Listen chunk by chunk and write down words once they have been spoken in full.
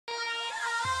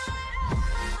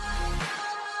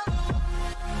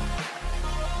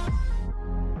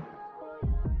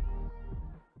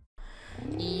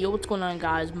Yo, what's going on,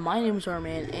 guys? My name is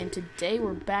Arman, and today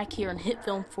we're back here on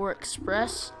Hitfilm 4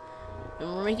 Express, and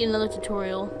we're making another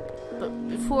tutorial. But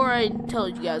before I tell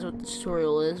you guys what the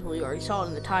tutorial is, well, you already saw it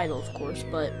in the title, of course,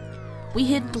 but we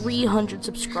hit 300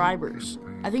 subscribers.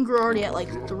 I think we're already at like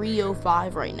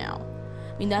 305 right now.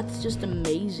 I mean, that's just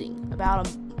amazing. About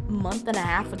a month and a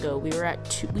half ago, we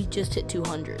just hit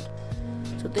 200.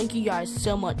 So thank you guys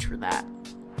so much for that.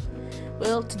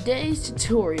 Well, today's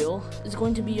tutorial is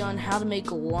going to be on how to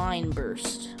make a line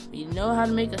burst. You know how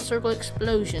to make a circle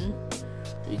explosion.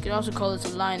 You could also call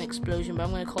this a line explosion, but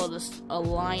I'm going to call this a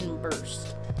line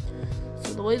burst.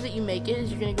 So the way that you make it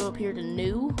is you're going to go up here to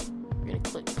New. You're going to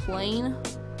click Plane.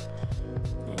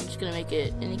 And I'm just going to make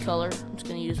it any color. I'm just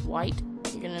going to use white.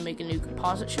 You're going to make a new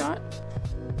composite shot.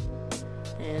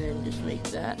 And then just make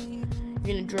that. You're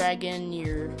going to drag in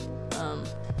your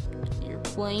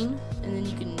plane, and then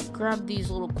you can grab these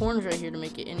little corners right here to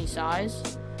make it any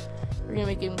size. We're gonna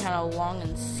make them kind of long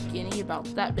and skinny, about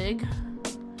that big,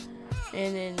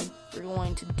 and then we're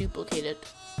going to duplicate it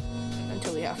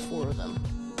until we have 4 of them,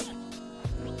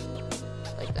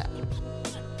 like that.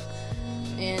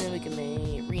 And then we can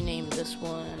rename this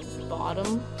one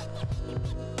bottom,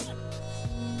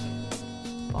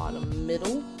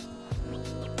 middle,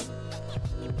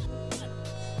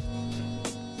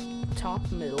 top,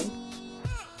 middle,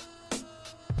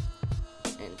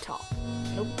 and top.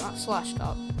 Nope, not slash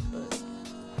top, but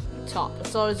top.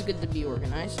 It's always good to be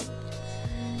organized.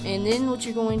 And then what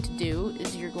you're going to do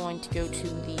is you're going to go to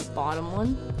the bottom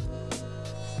one,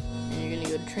 and you're going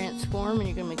to go to transform, and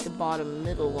you're going to make the bottom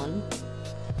middle one.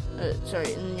 And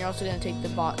then you're also going to take the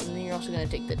bottom, and then you're also going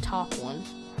to take the top one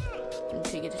and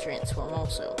take it to transform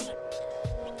also.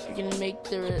 You're going to make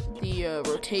the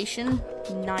rotation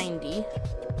 90.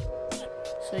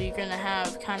 So you're going to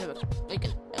have kind of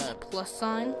a plus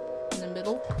sign in the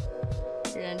middle.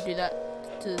 You're going to do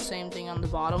that to the same thing on the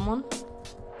bottom one.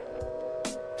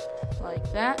 Like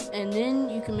that. And then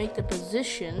you can make the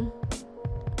position.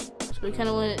 So we kind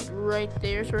of want it right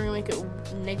there. So we're going to make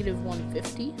it negative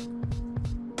 150.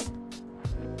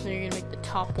 Then you're going to make the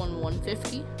top one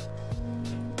 150.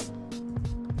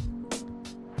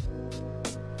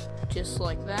 Just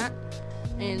like that.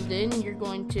 And then you're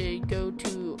going to go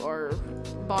to our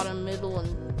bottom, middle,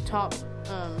 and top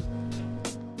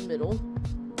middle.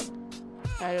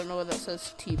 I don't know what that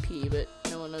says TP, but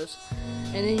no one knows.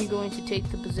 And then you're going to take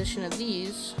the position of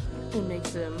these and make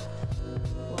them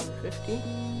 150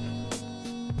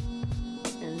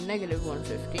 and negative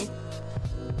 150.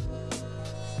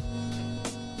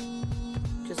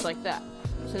 Just like that.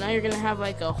 So now you're going to have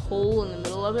like a hole in the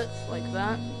middle of it, like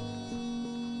that.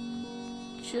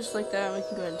 Just like that. We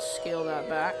can go ahead and scale that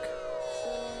back.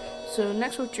 So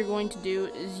next what you're going to do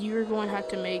is you're going to have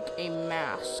to make a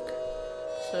mask.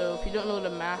 So if you don't know what a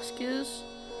mask is,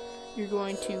 you're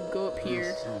going to go up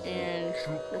here and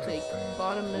we'll take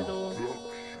bottom, middle.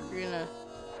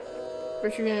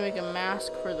 First you're gonna make a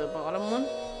mask for the bottom one,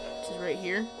 which is right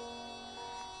here.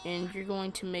 And you're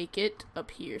going to make it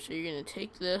up here. So you're gonna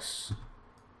take this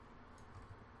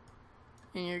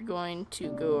and you're going to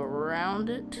go around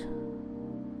it.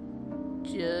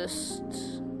 Just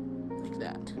like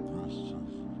that.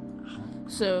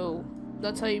 So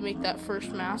that's how you make that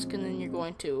first mask, and then you're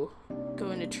going to go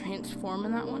into transform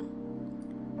in that one.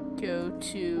 Go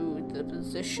to the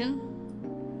position,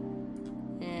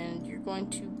 and you're going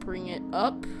to bring it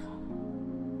up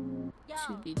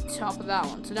to the top of that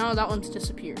one. So now that one's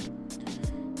disappeared.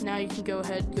 Now you can go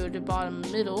ahead and go to bottom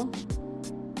middle.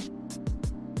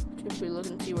 If we look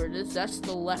and see where it is, that's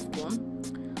the left one.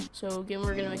 So again,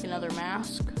 we're going to make another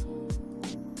mask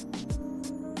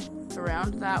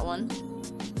around that one.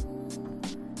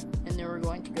 And then we're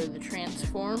going to go to the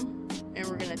transform. And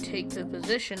we're going to take the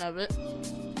position of it.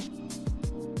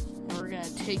 And we're going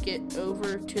to take it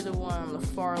over to the one on the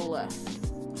far left.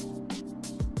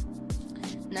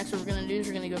 Next what we're going to do is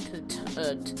we're going to go to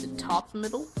the top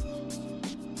middle.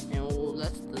 And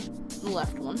that's the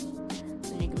left one.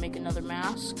 Then you can make another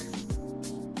mask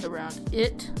around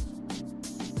it.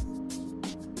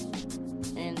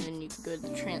 And then you can go to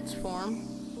the transform,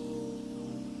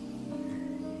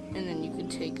 and then you can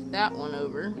take that one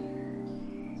over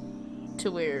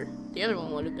to where the other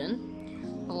one would have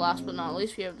been. The last but not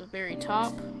least, we have the very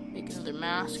top. Make another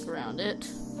mask around it,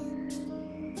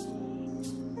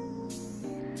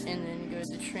 and then go to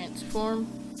the transform,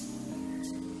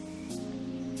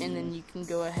 and then you can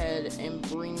go ahead and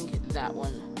bring that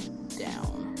one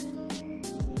down.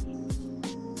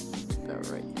 It's about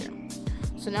right there.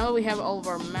 So now that we have all of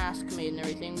our masks made and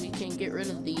everything, we can get rid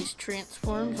of these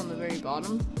transforms on the very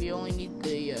bottom. We only need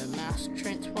the mask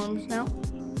transforms now.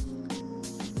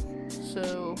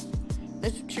 So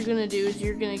that's what you're gonna do, is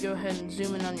you're gonna go ahead and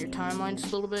zoom in on your timeline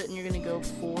just a little bit, and you're gonna go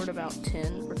forward about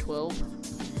 10 or 12,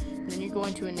 and then you're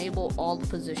going to enable all the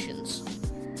positions.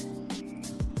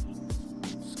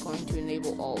 It's going to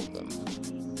enable all of them.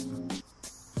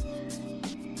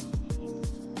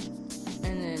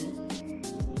 And then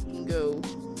you can go,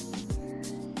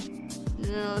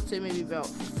 let's say maybe about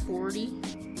 40,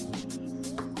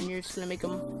 and you're just gonna make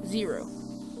them 0.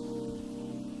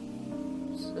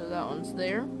 So that one's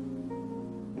there.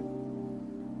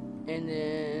 And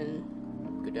then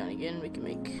go down again, we can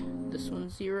make this one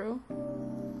 0.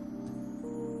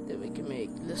 Then we can make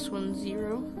this one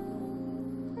 0.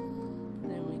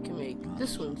 Then we can make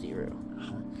this one 0.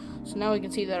 So now we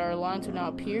can see that our lines have now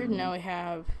appeared. Now we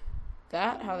have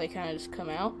that, how they kind of just come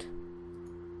out.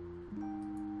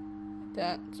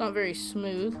 That it's not very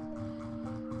smooth.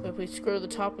 But if we scroll to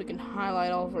the top, we can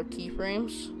highlight all of our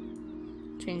keyframes.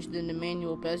 Change them to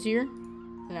manual Bezier.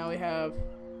 And now we have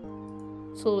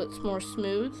it's a little bit more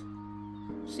smooth.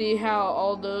 See how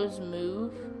all those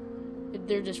move?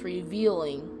 They're just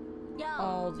revealing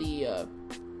all the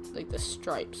like the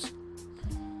stripes.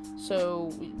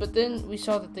 So, but then we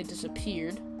saw that they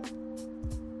disappeared.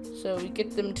 So we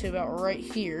get them to about right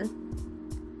here,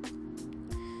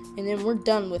 and then we're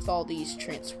done with all these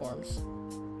transforms,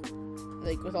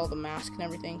 like with all the mask and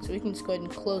everything. So we can just go ahead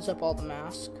and close up all the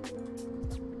mask.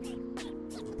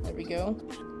 There we go.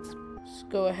 Just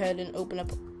go ahead and open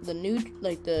up the new,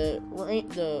 like the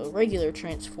regular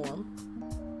transform,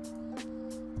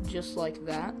 just like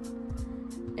that.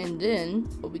 And then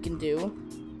what we can do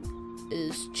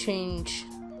is change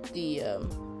the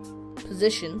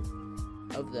position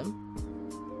of them.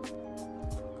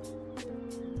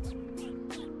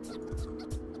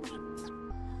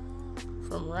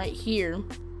 From right here,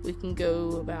 we can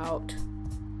go about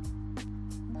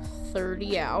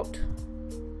 30 out.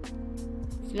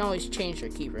 You can always change their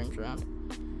keyframes around,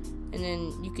 and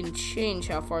then you can change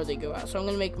how far they go out. So I'm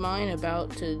going to make mine about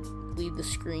to leave the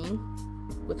screen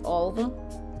with all of them,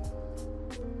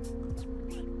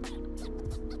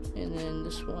 and then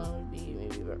this one would be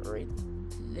maybe about right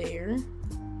there,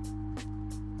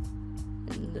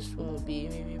 and this one would be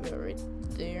maybe about right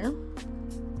there.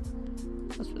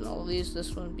 That's been all of these.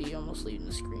 This one would be almost leaving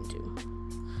the screen too.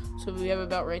 So we have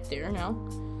about right there now.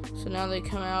 So now they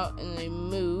come out and they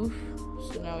move.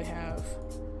 So now we have,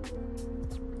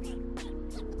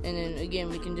 and then again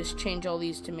we can just change all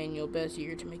these to manual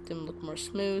Bezier to make them look more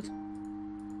smooth.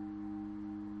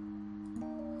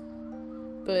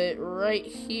 But right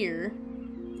here,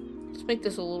 let's make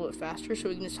this a little bit faster so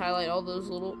we can just highlight all those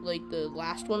little, like the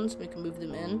last ones, we can move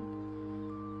them in.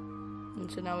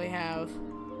 And so now we have,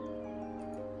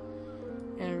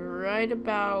 and right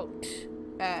about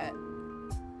at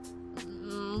a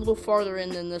little farther in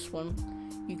than this one,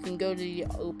 you can go to the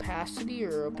opacity,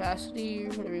 or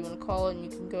whatever you want to call it, and you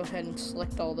can go ahead and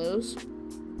select all those.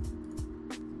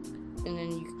 And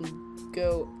then you can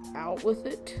go out with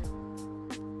it.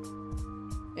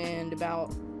 And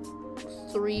about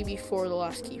 3 before the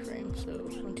last keyframe. So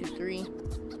 1, 2, 3.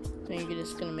 Then you're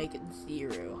just going to make it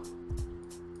 0.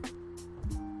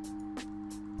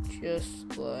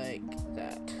 Just like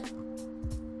that.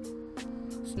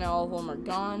 So now all of them are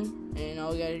gone, and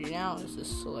all we gotta do now is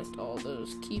just select all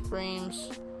those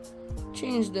keyframes,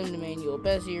 change them to manual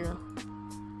Bezier,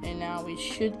 and now we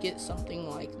should get something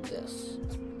like this.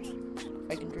 If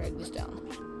I can drag this down.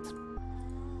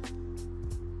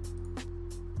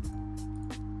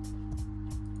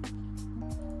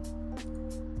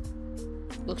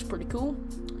 Looks pretty cool.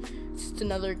 It's just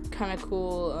another kind of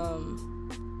cool,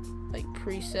 like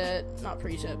preset, not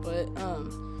preset, but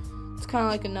it's kind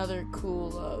of like another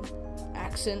cool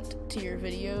accent to your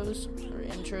videos or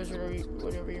intros or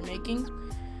whatever you're making.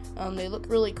 They look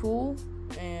really cool,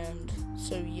 and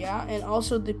so yeah. And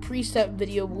also the preset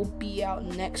video will be out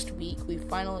next week. We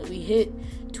hit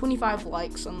 25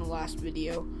 likes on the last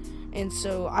video, and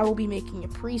so I will be making a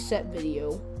preset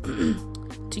video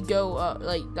to go up,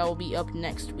 like that will be up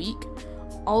next week.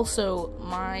 Also,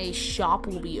 my shop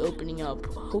will be opening up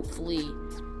hopefully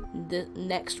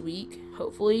next week.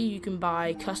 Hopefully you can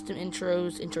buy custom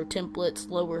intros, intro templates,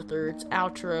 lower thirds,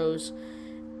 outros,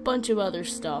 bunch of other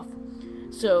stuff.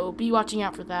 So be watching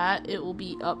out for that. It will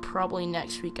be up probably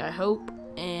next week, I hope.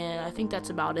 And I think that's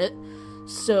about it.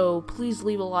 So please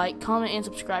leave a like, comment, and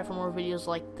subscribe for more videos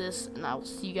like this. And I will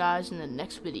see you guys in the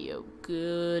next video.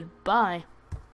 Goodbye.